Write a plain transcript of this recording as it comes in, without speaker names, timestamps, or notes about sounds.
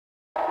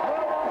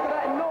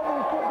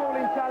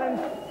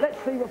challenge.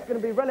 Let's see what's going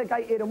to be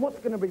relegated and what's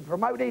going to be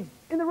promoted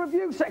in the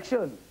review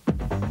section.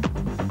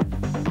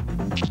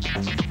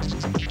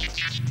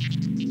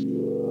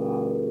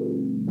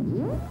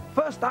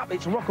 First up,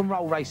 it's rock and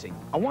roll racing,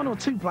 a 1- or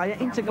 2-player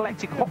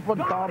intergalactic hot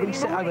rod derby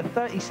set over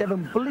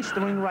 37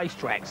 blistering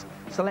racetracks.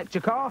 Select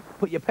your car,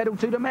 put your pedal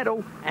to the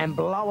metal, and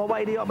blow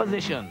away the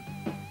opposition.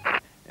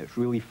 It's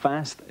really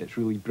fast, it's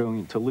really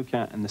brilliant to look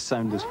at, and the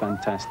sound is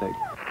fantastic.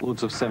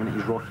 Loads of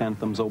 70s rock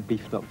anthems all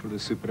beefed up for the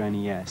Super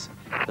NES.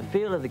 The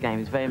feel of the game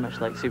is very much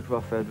like Super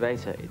Off-Road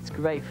Racer. It's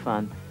great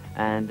fun,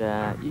 and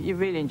you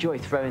really enjoy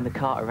throwing the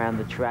cart around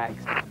the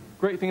tracks.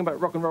 Great thing about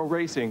rock and roll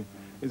racing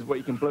is where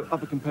you can blow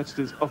other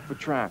competitors off the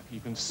track.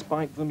 You can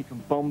spike them, you can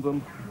bomb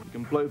them, you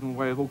can blow them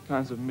away with all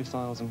kinds of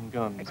missiles and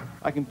guns.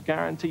 I can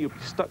guarantee you'll be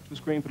stuck to the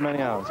screen for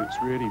many hours. It's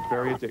really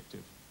very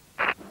addictive.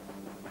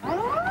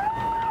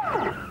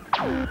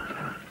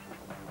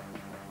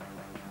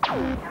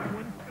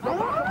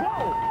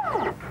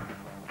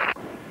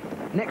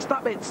 Next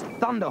up, it's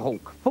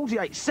Thunderhawk.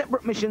 48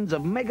 separate missions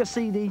of Mega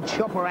CD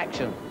chopper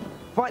action.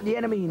 Fight the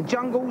enemy in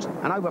jungles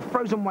and over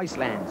frozen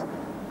wastelands.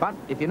 But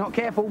if you're not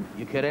careful,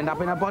 you could end up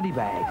in a body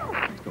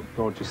bag. It's got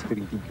gorgeous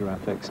 3D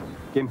graphics.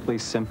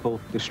 Gameplay's simple.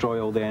 Destroy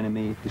all the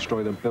enemy,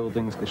 destroy their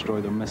buildings, destroy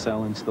their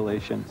missile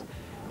installations.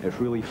 It's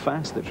really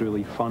fast, it's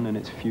really fun, and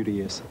it's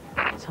furious.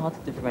 It's hard to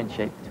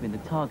differentiate between the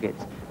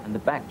targets and the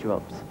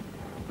backdrops.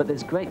 But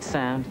there's great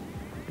sound,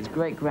 there's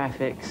great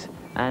graphics,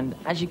 and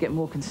as you get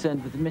more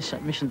concerned with the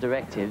mission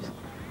directives,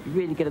 you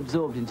really get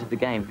absorbed into the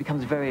game. It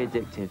becomes very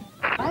addictive.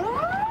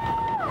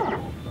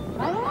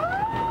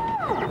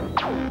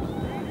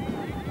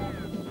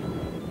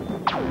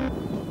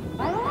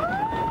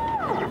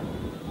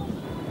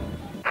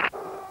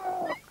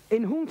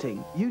 In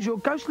Haunting, use your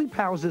ghostly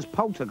powers as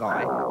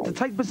poltergeist to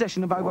take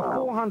possession of over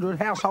 400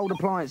 household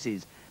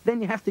appliances.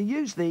 Then you have to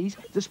use these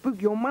to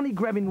spook your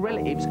money-grabbing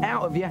relatives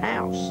out of your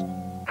house.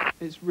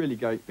 It's really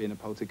great being a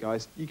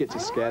poltergeist. You get to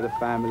scare the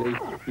family,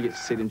 you get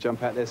to see them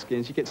jump out their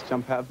skins, you get to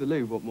jump out of the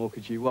loo. What more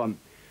could you want?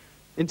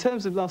 In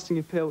terms of lasting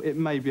appeal, it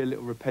may be a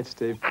little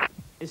repetitive.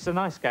 It's a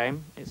nice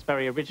game. It's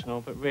very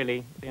original, but really,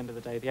 at the end of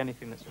the day, the only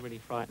thing that's really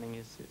frightening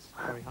is its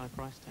very high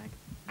price tag.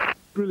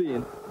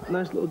 Brilliant.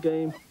 Nice little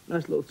game,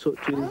 nice little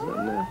touches,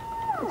 and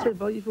I'd say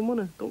value for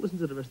money. Don't listen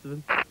to the rest of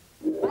them.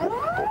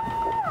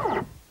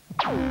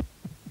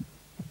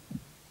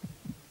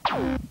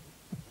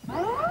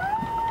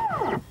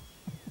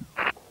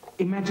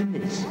 Imagine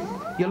this.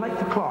 You're late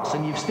for class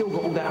and you've still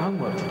got all that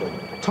homework to do.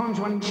 Time's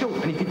running short,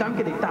 and if you don't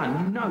get it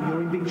done, you know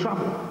you're in big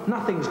trouble.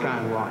 Nothing's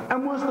going right.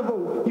 And worst of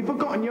all, you've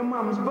forgotten your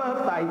mum's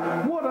birthday.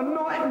 What a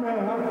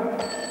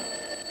nightmare!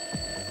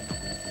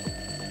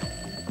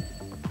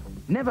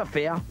 Never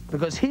fear,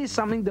 because here's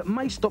something that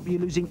may stop you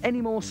losing any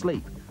more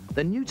sleep.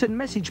 The Newton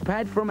message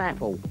pad from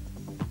Apple.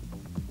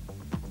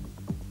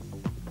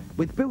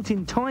 With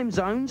built-in time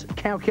zones,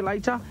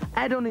 calculator,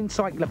 add-on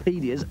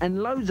encyclopedias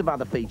and loads of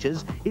other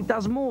features, it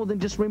does more than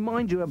just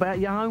remind you about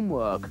your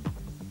homework.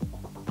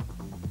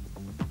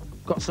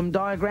 Got some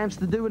diagrams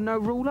to do and no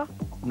ruler?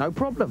 No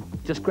problem.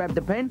 Just grab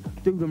the pen,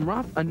 do them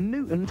rough, and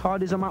Newton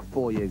tidies them up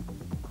for you.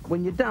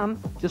 When you're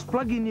done, just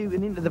plug your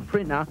Newton into the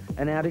printer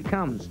and out it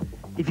comes.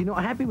 If you're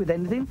not happy with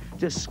anything,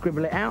 just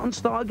scribble it out and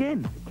start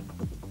again.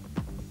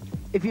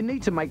 If you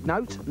need to make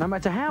notes, no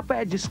matter how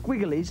bad your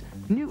squiggle is,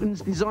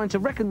 Newton's designed to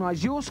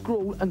recognise your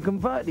scrawl and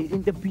convert it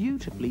into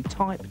beautifully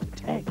typed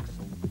text.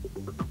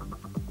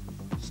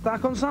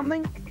 Stuck on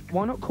something?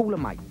 Why not call a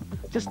mate?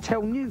 Just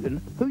tell Newton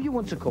who you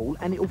want to call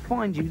and it'll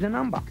find you the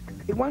number.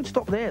 It won't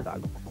stop there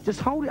though. Just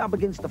hold it up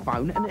against the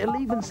phone and it'll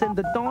even send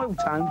the dial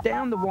tone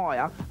down the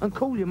wire and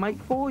call your mate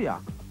for you.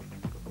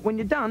 When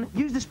you're done,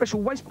 use the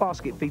special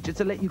wastebasket feature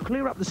to let you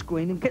clear up the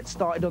screen and get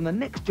started on the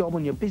next job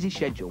on your busy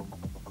schedule.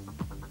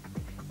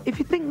 If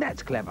you think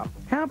that's clever,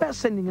 how about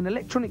sending an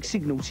electronic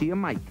signal to your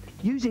mate?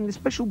 Using the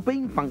special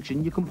beam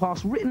function, you can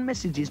pass written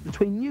messages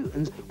between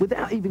Newtons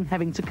without even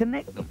having to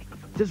connect them.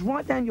 Just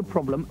write down your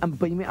problem and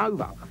beam it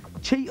over.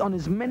 Cheat on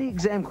as many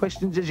exam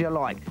questions as you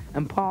like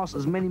and pass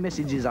as many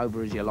messages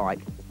over as you like.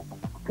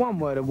 One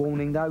word of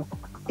warning though,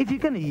 if you're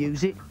going to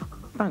use it,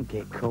 don't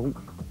get caught.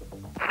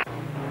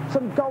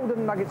 Some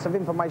golden nuggets of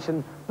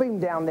information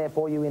beamed down there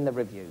for you in the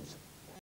reviews.